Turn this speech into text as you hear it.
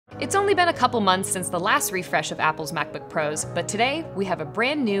It's only been a couple months since the last refresh of Apple's MacBook Pros, but today we have a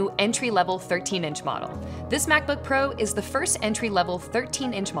brand new entry-level 13-inch model. This MacBook Pro is the first entry-level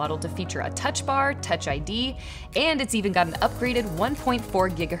 13-inch model to feature a Touch Bar, Touch ID, and it's even got an upgraded 1.4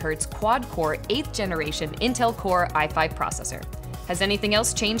 GHz quad-core 8th generation Intel Core i5 processor. Has anything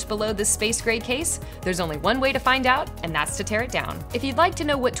else changed below this space gray case? There's only one way to find out, and that's to tear it down. If you'd like to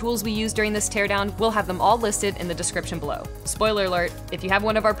know what tools we use during this teardown, we'll have them all listed in the description below. Spoiler alert, if you have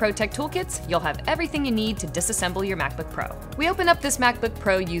one of our Pro Tech Toolkits, you'll have everything you need to disassemble your MacBook Pro. We open up this MacBook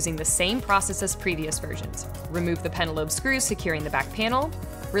Pro using the same process as previous versions. Remove the Pentalobe screws securing the back panel,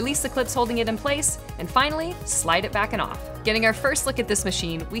 release the clips holding it in place, and finally, slide it back and off. Getting our first look at this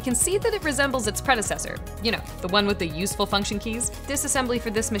machine, we can see that it resembles its predecessor. You know, the one with the useful function keys. Disassembly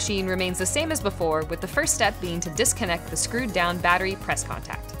for this machine remains the same as before, with the first step being to disconnect the screwed down battery press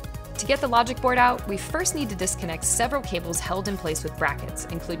contact. To get the logic board out, we first need to disconnect several cables held in place with brackets,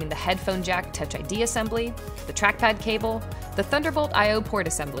 including the headphone jack Touch ID assembly, the trackpad cable, the Thunderbolt I/O port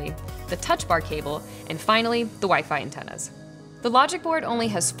assembly, the touch bar cable, and finally, the Wi-Fi antennas. The logic board only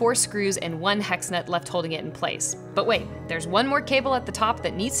has 4 screws and 1 hex nut left holding it in place. But wait, there's one more cable at the top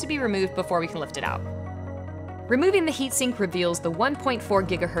that needs to be removed before we can lift it out. Removing the heatsink reveals the 1.4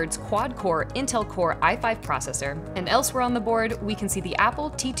 GHz quad-core Intel Core i5 processor, and elsewhere on the board, we can see the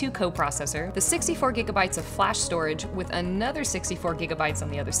Apple T2 coprocessor, the 64 GB of flash storage with another 64 GB on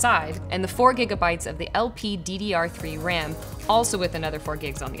the other side, and the 4 GB of the LPDDR3 RAM, also with another 4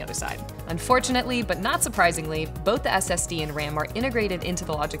 GB on the other side. Unfortunately, but not surprisingly, both the SSD and RAM are integrated into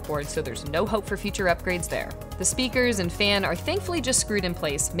the logic board, so there's no hope for future upgrades there. The speakers and fan are thankfully just screwed in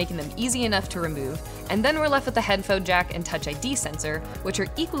place, making them easy enough to remove, and then we're left with the headphone jack and Touch ID sensor, which are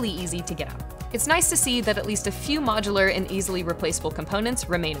equally easy to get out. It's nice to see that at least a few modular and easily replaceable components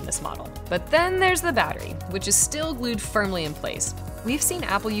remain in this model. But then there's the battery, which is still glued firmly in place. We've seen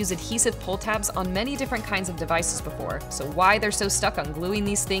Apple use adhesive pull tabs on many different kinds of devices before, so why they're so stuck on gluing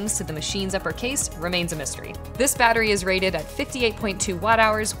these things to the machine's upper case remains a mystery. This battery is rated at 58.2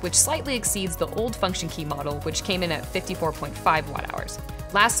 watt-hours, which slightly exceeds the old function key model, which came in at 54.5 watt-hours.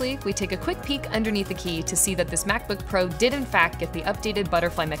 Lastly, we take a quick peek underneath the key to see that this MacBook Pro did in fact get the updated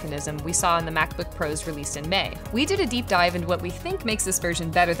butterfly mechanism we saw in the MacBook Pros released in May. We did a deep dive into what we think makes this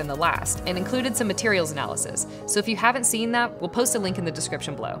version better than the last, and included some materials analysis, so if you haven't seen that, we'll post a link in the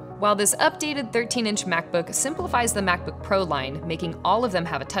description below. While this updated 13-inch MacBook simplifies the MacBook Pro line, making all of them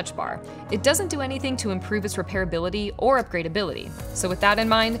have a touch bar, it doesn't do anything to improve its repairability or upgradability. So with that in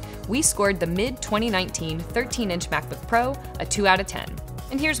mind, we scored the mid-2019 13-inch MacBook Pro a 2 out of 10.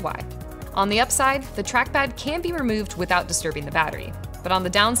 And here's why. On the upside, the trackpad can be removed without disturbing the battery. But on the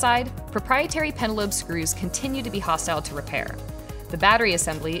downside, proprietary Pentalobe screws continue to be hostile to repair. The battery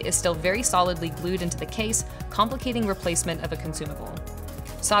assembly is still very solidly glued into the case, complicating replacement of a consumable.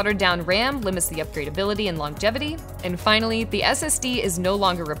 Soldered down RAM limits the upgradability and longevity. And finally, the SSD is no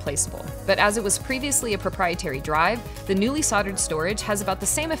longer replaceable. But as it was previously a proprietary drive, the newly soldered storage has about the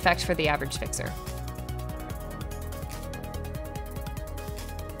same effect for the average fixer.